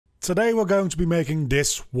Today we're going to be making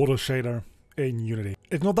this water shader in Unity.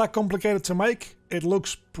 It's not that complicated to make, it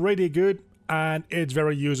looks pretty good, and it's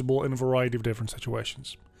very usable in a variety of different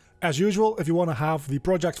situations. As usual, if you want to have the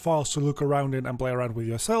project files to look around in and play around with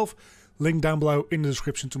yourself, link down below in the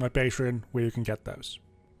description to my Patreon where you can get those.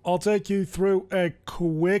 I'll take you through a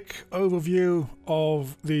quick overview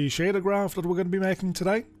of the shader graph that we're going to be making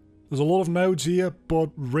today. There's a lot of nodes here,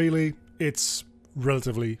 but really it's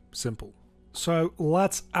relatively simple. So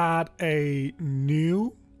let's add a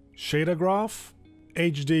new shader graph,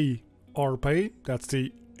 HDRP, that's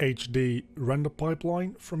the HD render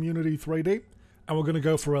pipeline from Unity 3D. And we're going to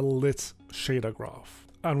go for a lit shader graph.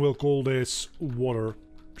 And we'll call this water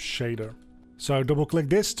shader. So double click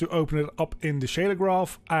this to open it up in the shader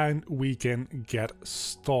graph and we can get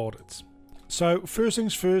started. So first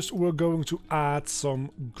things first, we're going to add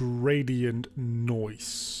some gradient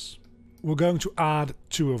noise. We're going to add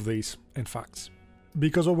 2 of these, in fact.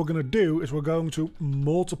 Because what we're going to do is we're going to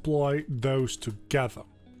multiply those together.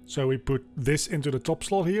 So we put this into the top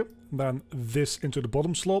slot here, then this into the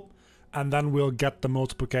bottom slot, and then we'll get the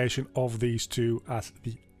multiplication of these 2 as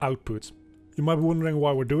the output. You might be wondering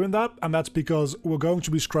why we're doing that, and that's because we're going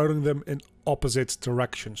to be scrolling them in opposite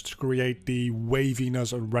directions to create the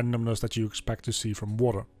waviness and randomness that you expect to see from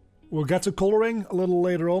water. We'll get to coloring a little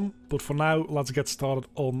later on, but for now, let's get started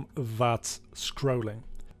on that scrolling.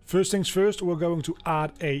 First things first, we're going to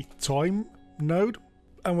add a time node,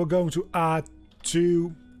 and we're going to add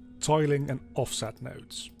 2 tiling and offset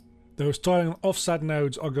nodes. Those tiling and offset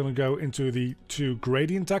nodes are going to go into the 2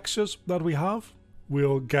 gradient textures that we have.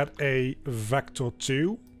 We'll get a vector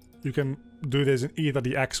 2. You can do this in either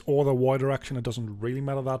the X or the Y direction, it doesn't really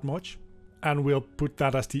matter that much. And we'll put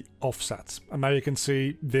that as the offset. And now you can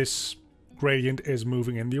see this gradient is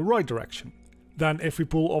moving in the right direction. Then if we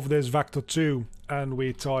pull off this vector 2 and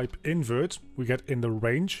we type invert, we get in the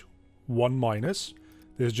range 1 minus.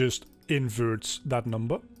 This just inverts that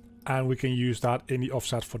number. And we can use that in the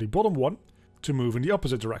offset for the bottom one to move in the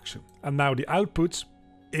opposite direction. And now the output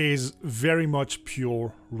is very much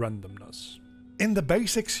pure randomness. In the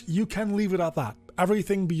basics, you can leave it at that.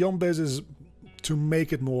 Everything beyond this is to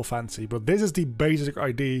make it more fancy, but this is the basic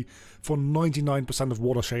idea for 99% of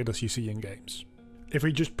water shaders you see in games. If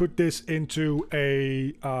we just put this into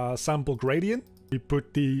a sample gradient, we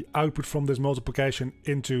put the output from this multiplication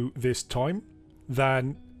into this time,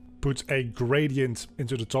 then put a gradient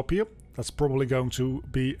into the top here. That's probably going to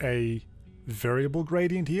be a variable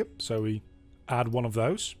gradient here, so we add one of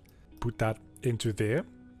those, put that into there,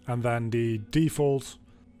 and then the default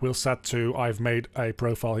will set to, I've made a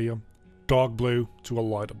profile here, dark blue to a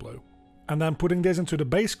lighter blue. And then putting this into the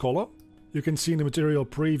base color, you can see in the material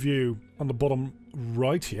preview on the bottom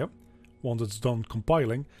right here, once it's done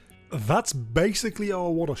compiling, that's basically our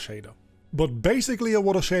water shader. But basically a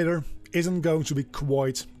water shader isn't going to be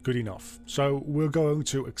quite good enough, so we're going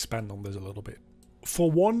to expand on this a little bit. For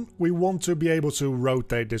one, we want to be able to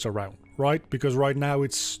rotate this around, right? Because right now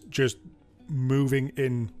it's just moving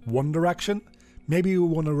in one direction. Maybe you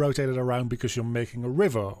want to rotate it around because you're making a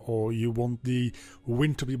river, or you want the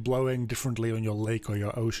wind to be blowing differently on your lake or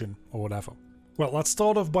your ocean or whatever. Well, let's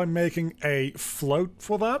start off by making a float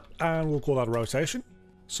for that, and we'll call that rotation.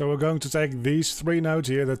 So we're going to take these 3 nodes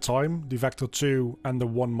here, the time, the vector 2 and the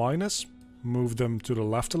 1 minus, move them to the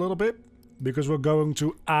left a little bit, because we're going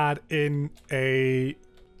to add in a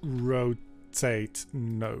rotate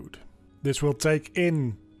node. This will take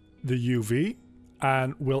in the UV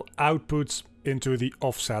and will output into the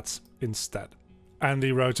offset instead. And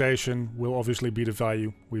the rotation will obviously be the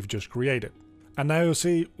value we've just created. And now you'll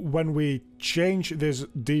see when we change this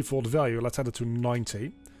default value, let's set it to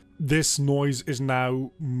 90, this noise is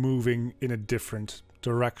now moving in a different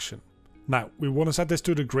direction. Now, we want to set this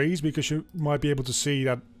to degrees because you might be able to see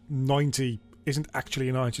that 90 isn't actually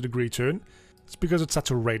a 90-degree turn. It's because it's set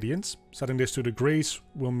to radians. Setting this to degrees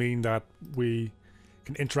will mean that we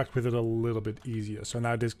can interact with it a little bit easier. So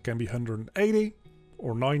now this can be 180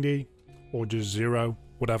 or 90 or just 0,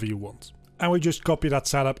 whatever you want. And we just copy that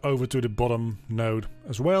setup over to the bottom node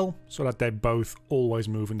as well, so that they both always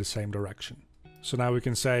move in the same direction. So now we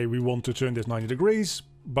can say we want to turn this 90 degrees,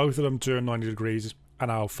 both of them turn 90 degrees, and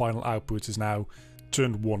our final output is now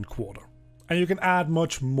turned 1/4. And you can add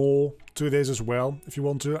much more to this as well if you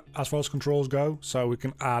want to, as far as controls go. So we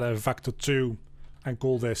can add a vector 2 and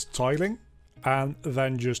call this tiling, and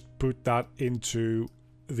then just put that into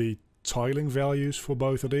the tiling values for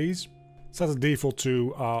both of these. Set the default to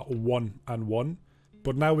 1 and 1,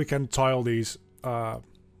 but now we can tile these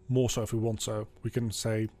more so if we want. So we can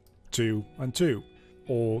say 2 and 2,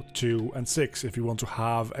 or 2 and 6 if you want to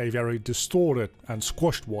have a very distorted and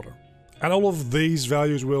squashed water. And all of these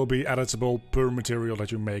values will be editable per material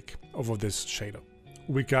that you make of this shader.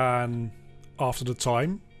 We can, after the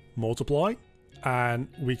time, multiply, and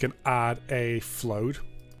we can add a float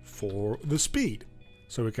for the speed.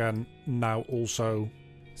 So we can now also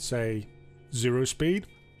say 0 speed,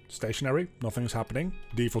 stationary, nothing is happening,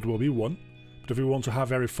 default will be 1. But if we want to have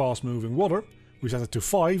very fast moving water, we set it to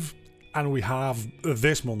 5, and we have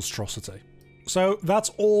this monstrosity. So that's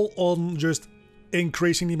all on just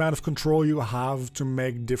increasing the amount of control you have to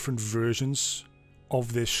make different versions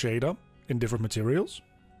of this shader in different materials.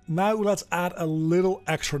 Now let's add a little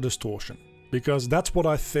extra distortion, because that's what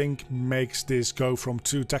I think makes this go from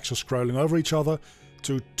two textures scrolling over each other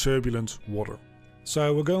to turbulent water.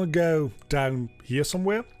 So we're going to go down here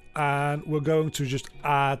somewhere, and we're going to just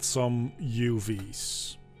add some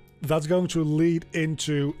UVs. That's going to lead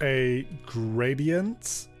into a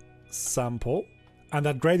gradient sample. And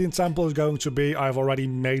that gradient sample is going to be, I've already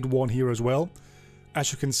made one here as well.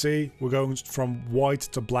 As you can see, we're going from white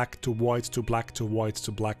to black to white to black to white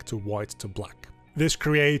to black to white to black. This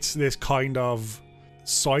creates this kind of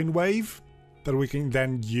sine wave that we can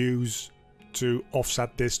then use to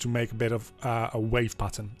offset this to make a bit of a wave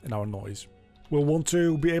pattern in our noise. We'll want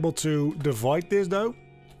to be able to divide this though,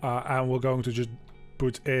 and we're going to just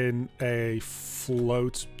put in a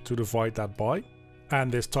float to divide that by. And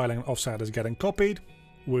this tiling and offset is getting copied.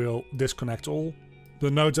 We'll disconnect all. The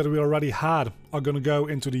nodes that we already had are going to go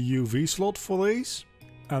into the UV slot for these.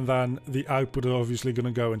 And then the output is obviously going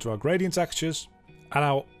to go into our gradient textures. And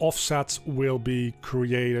our offsets will be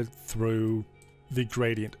created through the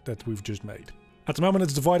gradient that we've just made. At the moment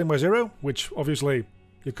it's dividing by 0, which obviously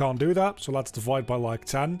you can't do that. So let's divide by like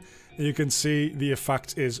 10. And you can see the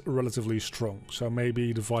effect is relatively strong. So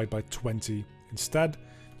maybe divide by 20 instead.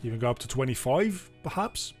 Even go up to 25,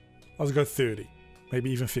 perhaps. Let's go 30, maybe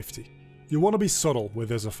even 50. You want to be subtle with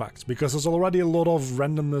this effect, because there's already a lot of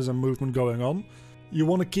randomness and movement going on. You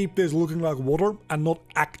want to keep this looking like water and not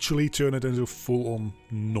actually turn it into full-on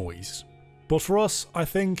noise. But for us, I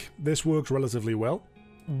think this works relatively well.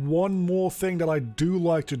 One more thing that I do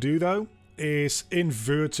like to do though, is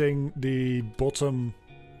inverting the bottom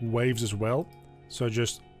waves as well. So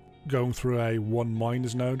just going through a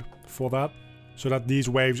 1- node for that. So that these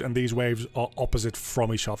waves and these waves are opposite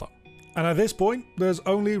from each other. And at this point, there's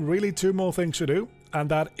only really two more things to do. And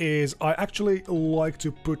that is, I actually like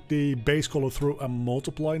to put the base color through a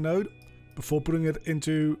multiply node before putting it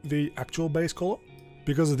into the actual base color.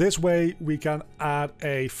 Because this way we can add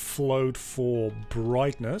a float for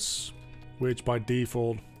brightness, which by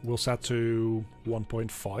default we'll set to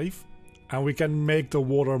 1.5. And we can make the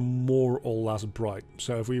water more or less bright.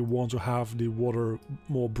 So if we want to have the water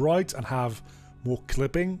more bright and have more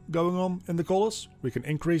clipping going on in the colors, we can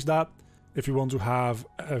increase that. If you want to have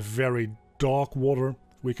a very dark water,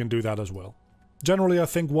 we can do that as well. Generally, I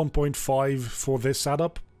think 1.5 for this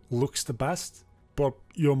setup looks the best, but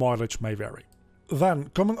your mileage may vary. Then,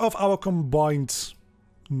 coming off our combined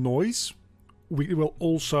noise, we will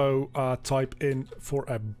also type in for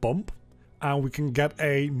a bump, and we can get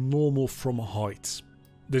a normal from height.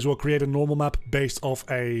 This will create a normal map based off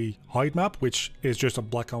a height map, which is just a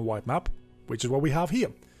black and white map, which is what we have here.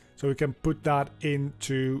 So we can put that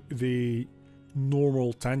into the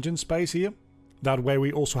normal tangent space here. That way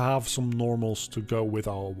we also have some normals to go with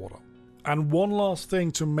our water. And one last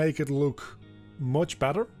thing to make it look much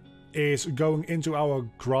better is going into our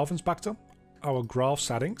graph inspector, our graph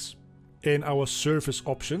settings. In our surface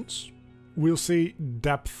options, we'll see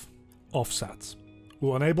depth offset.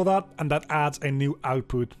 We'll enable that, and that adds a new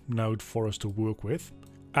output node for us to work with.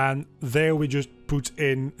 And there we just put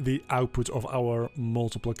in the output of our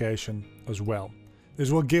multiplication as well. This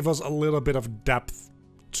will give us a little bit of depth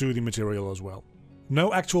to the material as well.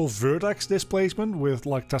 No actual vertex displacement with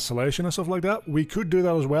like tessellation and stuff like that. We could do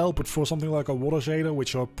that as well, but for something like a water shader,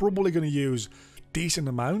 which you're probably going to use a decent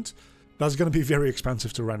amount, that's going to be very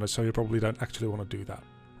expensive to render, so you probably don't actually want to do that.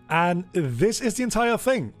 And this is the entire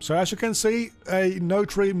thing. So as you can see, a node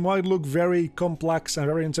tree might look very complex and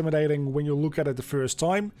very intimidating when you look at it the first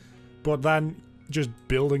time, but then just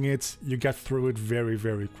building it, you get through it very,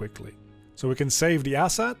 very quickly. So we can save the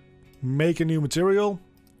asset, make a new material,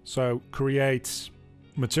 so create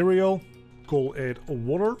material, call it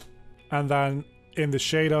water, and then in the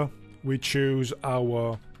shader, we choose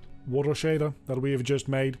our water shader that we have just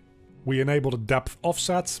made. We enable the depth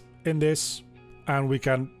offset in this, and we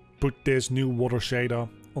can put this new water shader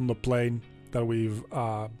on the plane that we've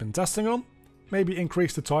been testing on. Maybe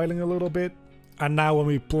increase the tiling a little bit. And now when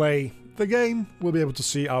we play the game, we'll be able to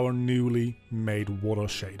see our newly made water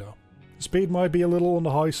shader. The speed might be a little on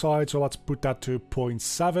the high side, so let's put that to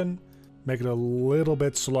 0.7. Make it a little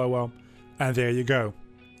bit slower. And there you go.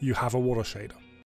 You have a water shader.